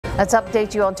Let's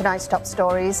update you on tonight's top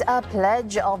stories. A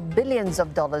pledge of billions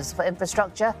of dollars for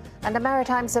infrastructure and a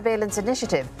maritime surveillance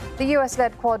initiative. The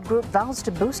US-led Quad group vows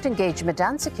to boost engagement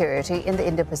and security in the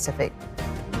Indo-Pacific.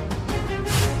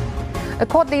 The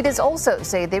Quad leaders also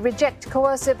say they reject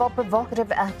coercive or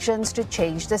provocative actions to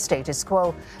change the status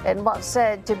quo in what's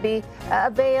said to be a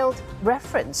veiled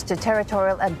reference to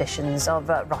territorial ambitions of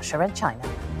Russia and China.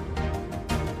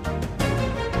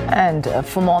 And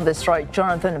for more on this story,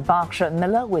 Jonathan Berkshire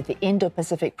Miller with the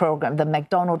Indo-Pacific Program, the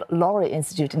Macdonald-Laurier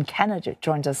Institute in Canada,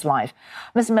 joins us live.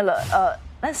 Ms. Miller,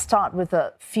 let's start with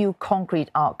a few concrete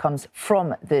outcomes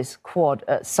from this Quad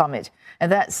summit.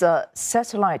 And that's a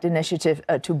satellite initiative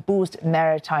to boost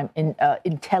maritime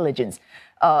intelligence,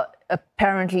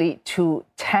 apparently to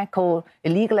tackle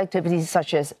illegal activities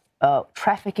such as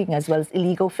trafficking as well as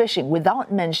illegal fishing,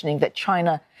 without mentioning that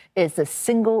China is the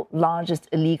single largest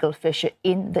illegal fisher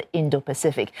in the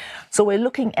Indo-Pacific. So we're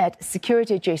looking at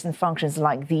security-adjacent functions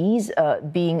like these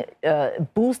being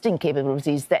boosting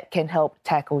capabilities that can help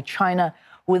tackle China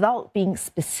without being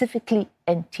specifically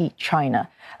anti-China.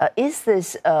 Is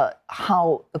this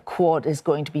how the Quad is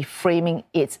going to be framing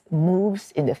its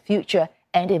moves in the future?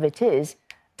 And if it is,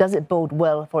 does it bode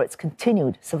well for its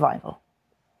continued survival?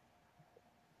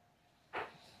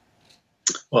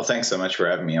 Well, thanks so much for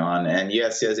having me on. And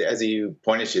yes, as you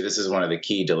pointed to, this is one of the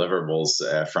key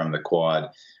deliverables from the Quad.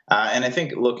 And I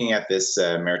think looking at this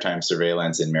maritime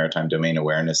surveillance and maritime domain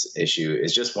awareness issue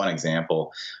is just one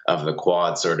example of the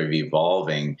Quad sort of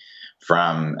evolving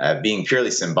from being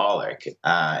purely symbolic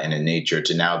in nature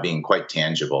to now being quite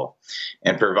tangible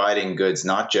and providing goods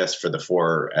not just for the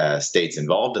four states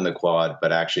involved in the Quad,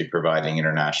 but actually providing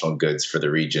international goods for the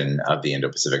region of the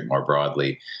Indo-Pacific more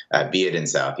broadly, be it in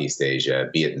Southeast Asia,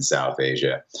 be it in South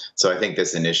Asia. So I think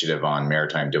this initiative on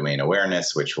maritime domain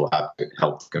awareness, which will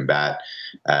help combat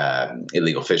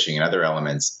illegal fishing and other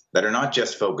elements that are not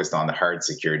just focused on the hard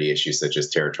security issues such as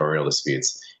territorial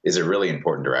disputes, is a really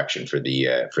important direction for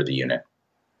the unit.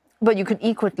 But you could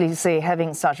equally say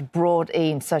having such broad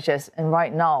aims, such as, and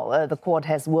right now, the Quad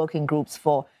has working groups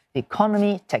for the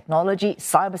economy, technology,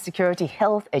 cybersecurity,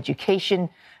 health, education,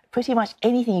 pretty much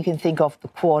anything you can think of, the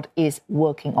Quad is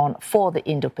working on for the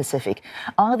Indo-Pacific.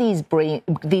 Are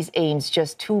these aims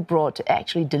just too broad to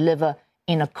actually deliver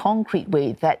in a concrete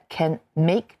way that can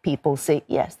make people say,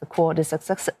 yes, the Quad is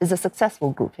a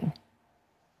successful grouping?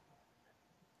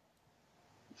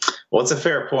 Well, it's a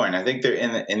fair point. I think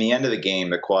in the end of the game,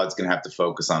 the Quad's going to have to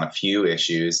focus on a few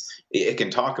issues. It can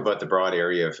talk about the broad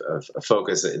area of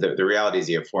focus. The reality is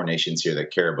you have four nations here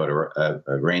that care about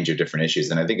a range of different issues,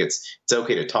 and I think it's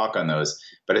okay to talk on those.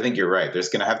 But I think you're right. There's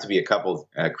going to have to be a couple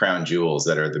crown jewels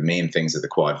that are the main things that the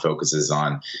Quad focuses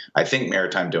on. I think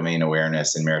maritime domain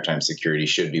awareness and maritime security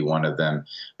should be one of them.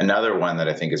 Another one that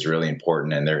I think is really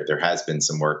important, and there has been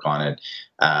some work on it,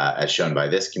 as shown by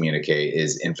this communique,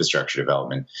 is infrastructure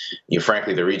development.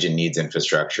 Frankly, the region needs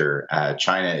infrastructure.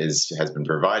 China has been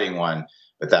providing one,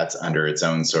 but that's under its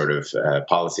own sort of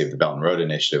policy of the Belt and Road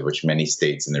Initiative, which many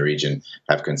states in the region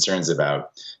have concerns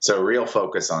about. So a real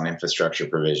focus on infrastructure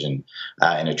provision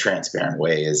in a transparent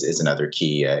way is another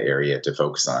key area to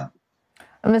focus on.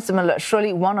 Mr. Miller,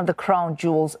 surely one of the crown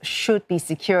jewels should be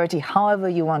security, however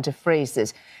you want to phrase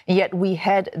this. And yet we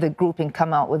had the grouping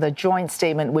come out with a joint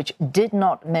statement which did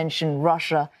not mention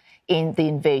Russia in the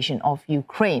invasion of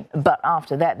Ukraine. But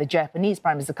after that, the Japanese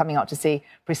Prime Minister coming out to say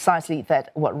precisely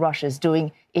that what Russia is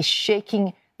doing is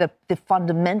shaking the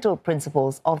fundamental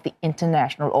principles of the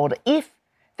international order. If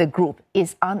the group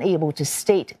is unable to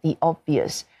state the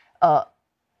obvious,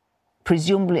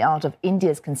 presumably out of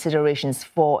India's considerations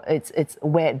for its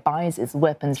where it buys its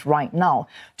weapons right now.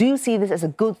 Do you see this as a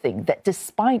good thing, that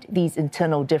despite these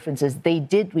internal differences, they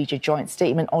did reach a joint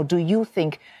statement? Or do you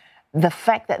think the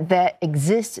fact that there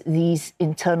exist these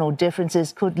internal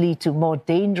differences could lead to more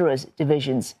dangerous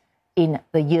divisions in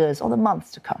the years or the months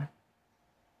to come?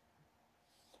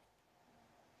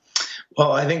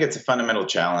 Well, I think it's a fundamental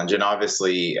challenge. And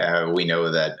obviously, we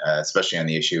know that, especially on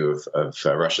the issue of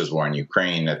Russia's war in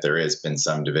Ukraine, that there has been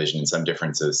some division and some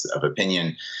differences of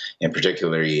opinion, in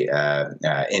particularly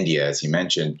India, as you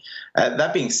mentioned.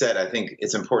 That being said, I think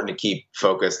it's important to keep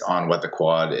focused on what the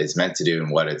Quad is meant to do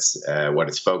and what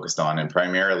it's focused on. And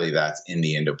primarily, that's in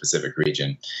the Indo-Pacific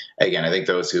region. Again, I think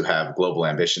those who have global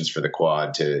ambitions for the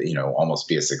Quad to, almost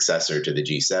be a successor to the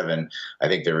G7, I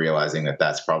think they're realizing that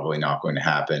that's probably not going to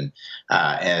happen.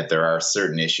 And there are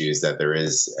certain issues that there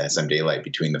is some daylight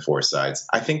between the four sides.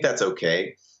 I think that's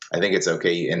okay. I think it's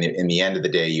okay. In the end of the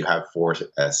day, you have four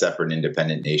separate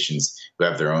independent nations who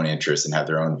have their own interests and have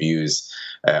their own views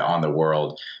on the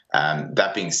world.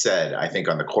 That being said, I think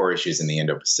on the core issues in the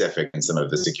Indo-Pacific and some of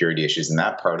the security issues in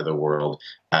that part of the world,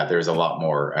 there's a lot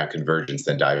more convergence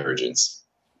than divergence.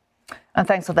 And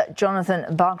thanks for that,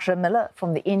 Jonathan Berkshire Miller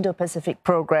from the Indo-Pacific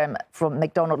Program from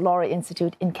Macdonald-Laurier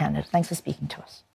Institute in Canada. Thanks for speaking to us.